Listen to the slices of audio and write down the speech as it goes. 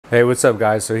Hey, what's up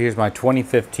guys? So here's my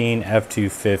 2015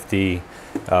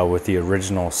 F250 with the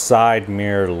original side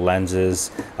mirror lenses.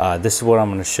 This is what I'm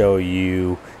going to show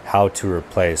you how to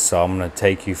replace. So I'm going to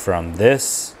take you from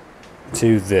this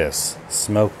to this,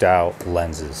 smoked out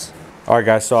lenses. Alright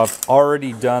guys, so I've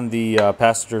already done the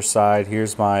passenger side.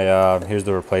 Here's my here's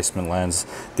the replacement lens.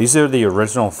 These are the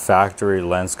original factory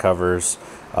lens covers.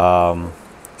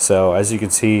 So as you can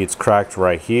see, it's cracked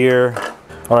right here.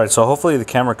 Alright, so hopefully the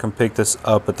camera can pick this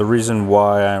up, but the reason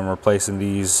why I'm replacing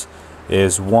these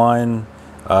is one,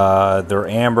 they're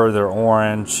amber, they're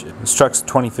orange. This truck's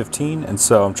 2015, and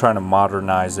so I'm trying to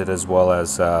modernize it, as well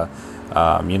as,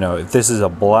 you know, if this is a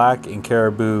black and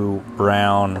caribou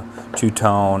brown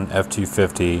two-tone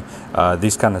F250,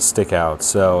 these kind of stick out.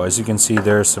 So as you can see,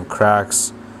 there's some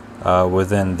cracks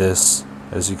within this.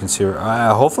 As you can see,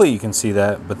 hopefully you can see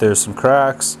that, but there's some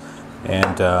cracks.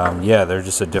 And yeah, they're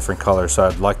just a different color, so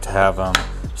I'd like to have them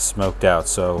smoked out.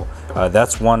 So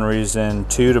that's one reason.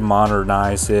 Two, to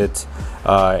modernize it,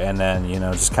 and then, you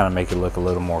know, just kind of make it look a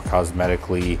little more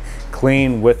cosmetically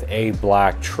clean with a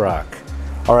black truck.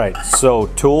 All right, so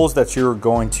tools that you're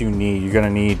going to need: you're going to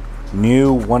need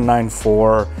new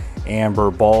 194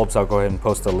 amber bulbs. I'll go ahead and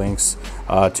post the links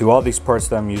to all these parts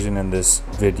that I'm using in this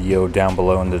video down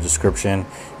below in the description.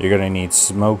 You're going to need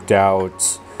smoked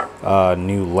out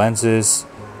new lenses.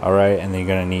 All right, and then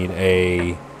you're going to need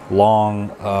a long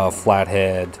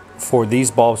flathead. For these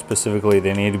bulbs specifically,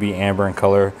 they need to be amber in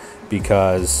color,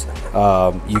 because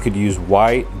you could use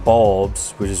white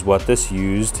bulbs, which is what this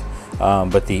used,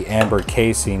 but the amber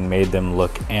casing made them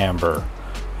look amber.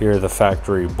 Here are the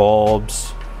factory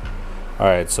bulbs. All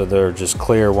right, so they're just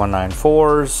clear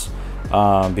 194s.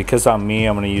 Because I'm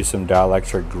going to use some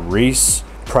dielectric grease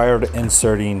prior to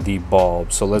inserting the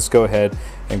bulb. So let's go ahead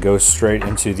and go straight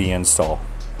into the install.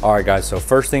 All right guys, so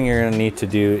first thing you're going to need to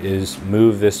do is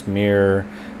move this mirror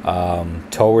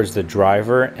towards the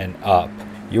driver and up.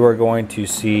 You are going to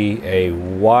see a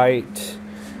white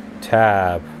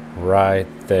tab right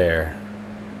there.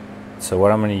 So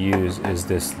what I'm going to use is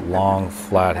this long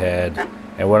flathead,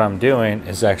 and what I'm doing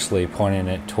is actually pointing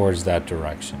it towards that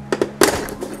direction.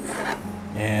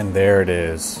 And there it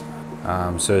is.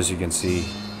 So as you can see,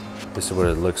 this is what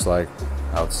it looks like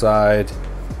outside.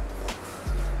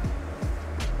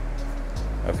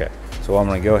 Okay, so what I'm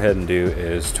going to go ahead and do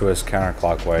is twist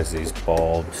counterclockwise these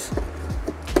bulbs.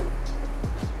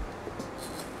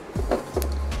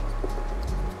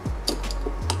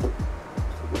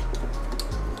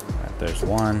 Right, there's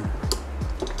one.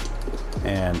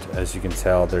 And as you can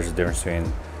tell, there's a difference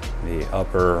between the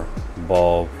upper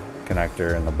bulb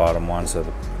connector and the bottom one, so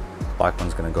the black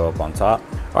one's going to go up on top.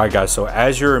 All right guys, so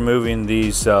as you're removing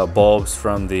these bulbs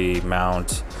from the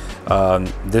mount,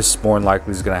 this more than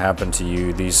likely is going to happen to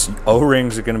you. These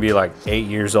O-rings are going to be like 8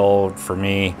 years old for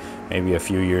me, maybe a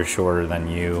few years shorter than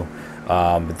you,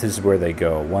 but this is where they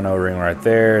go. One O-ring right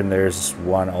there, and there's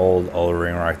one old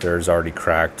O-ring right there is already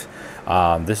cracked.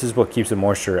 This is what keeps the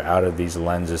moisture out of these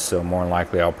lenses, so more than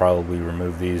likely I'll probably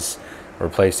remove these,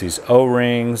 replace these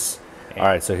O-rings. All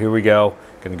right, so here we go.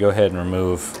 Gonna go ahead and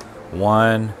remove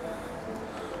one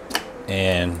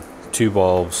and two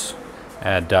bulbs.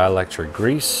 Add dielectric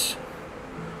grease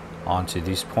onto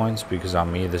these points, because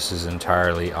on me this is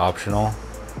entirely optional.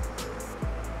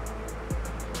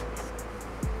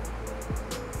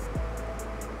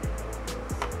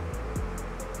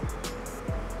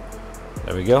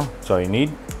 There we go, that's all you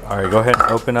need. All right, go ahead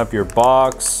and open up your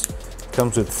box.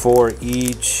 Comes with 4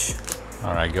 each.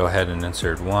 All right, go ahead and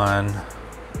insert 1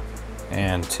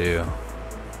 and 2.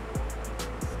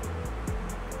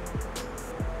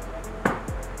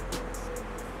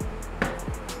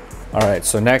 All right,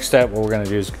 so next step, what we're gonna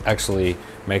do is actually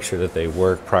make sure that they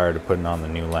work prior to putting on the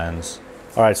new lens.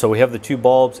 All right, so we have the 2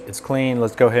 bulbs, it's clean.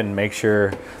 Let's go ahead and make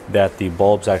sure that the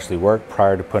bulbs actually work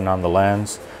prior to putting on the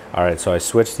lens. All right, so I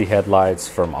switched the headlights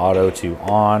from auto to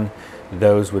on.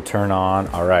 Those would turn on.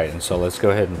 All right, and so let's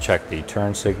go ahead and check the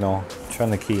turn signal. Turn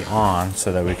the key on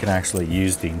so that we can actually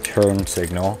use the turn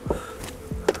signal.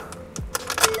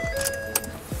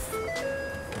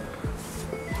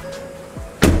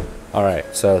 All right,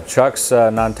 so the truck's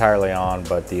not entirely on,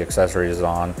 but the accessory is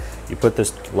on. You put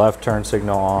this left turn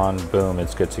signal on, boom,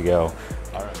 it's good to go.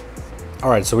 All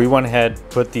right, so we went ahead,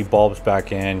 put the bulbs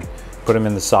back in, put them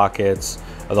in the sockets,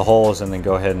 the holes, and then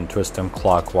go ahead and twist them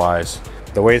clockwise.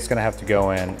 The way it's gonna have to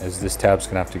go in is this tab's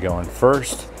gonna have to go in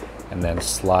first, and then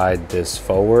slide this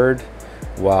forward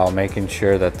while making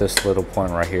sure that this little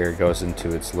point right here goes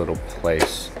into its little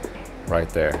place right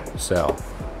there. So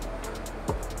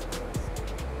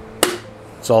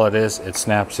that's all it is. It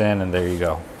snaps in, and there you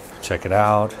go. Check it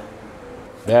out.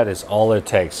 That is all it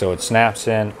takes. So it snaps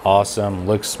in, awesome,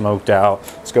 looks smoked out.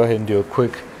 Let's go ahead and do a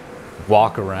quick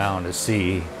walk around to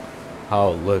see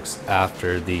how it looks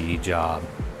after the job.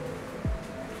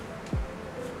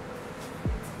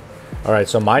 All right,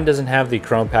 so mine doesn't have the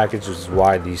chrome package, which is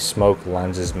why these smoke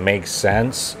lenses make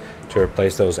sense to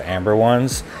replace those amber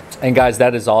ones. And guys,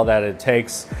 that is all that it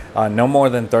takes. No more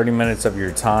than 30 minutes of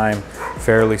your time.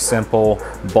 Fairly simple.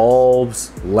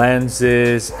 Bulbs,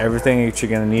 lenses, everything that you're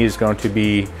gonna need is going to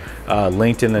be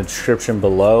linked in the description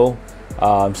below.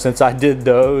 Since I did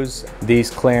those, these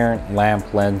clearance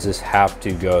lamp lenses have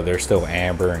to go. They're still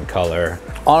amber in color.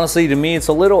 Honestly, to me, it's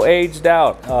a little aged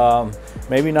out.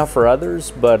 Maybe not for others,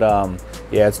 but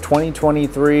yeah, it's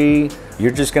 2023.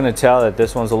 You're just gonna tell that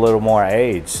this one's a little more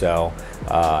aged. So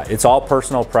it's all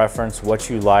personal preference. What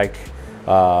you like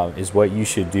is what you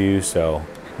should do. So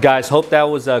guys, hope that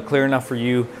was clear enough for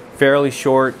you. Fairly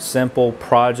short, simple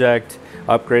project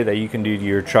upgrade that you can do to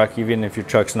your truck, even if your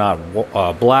truck's not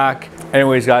black.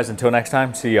 Anyways, guys, until next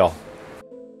time, see y'all.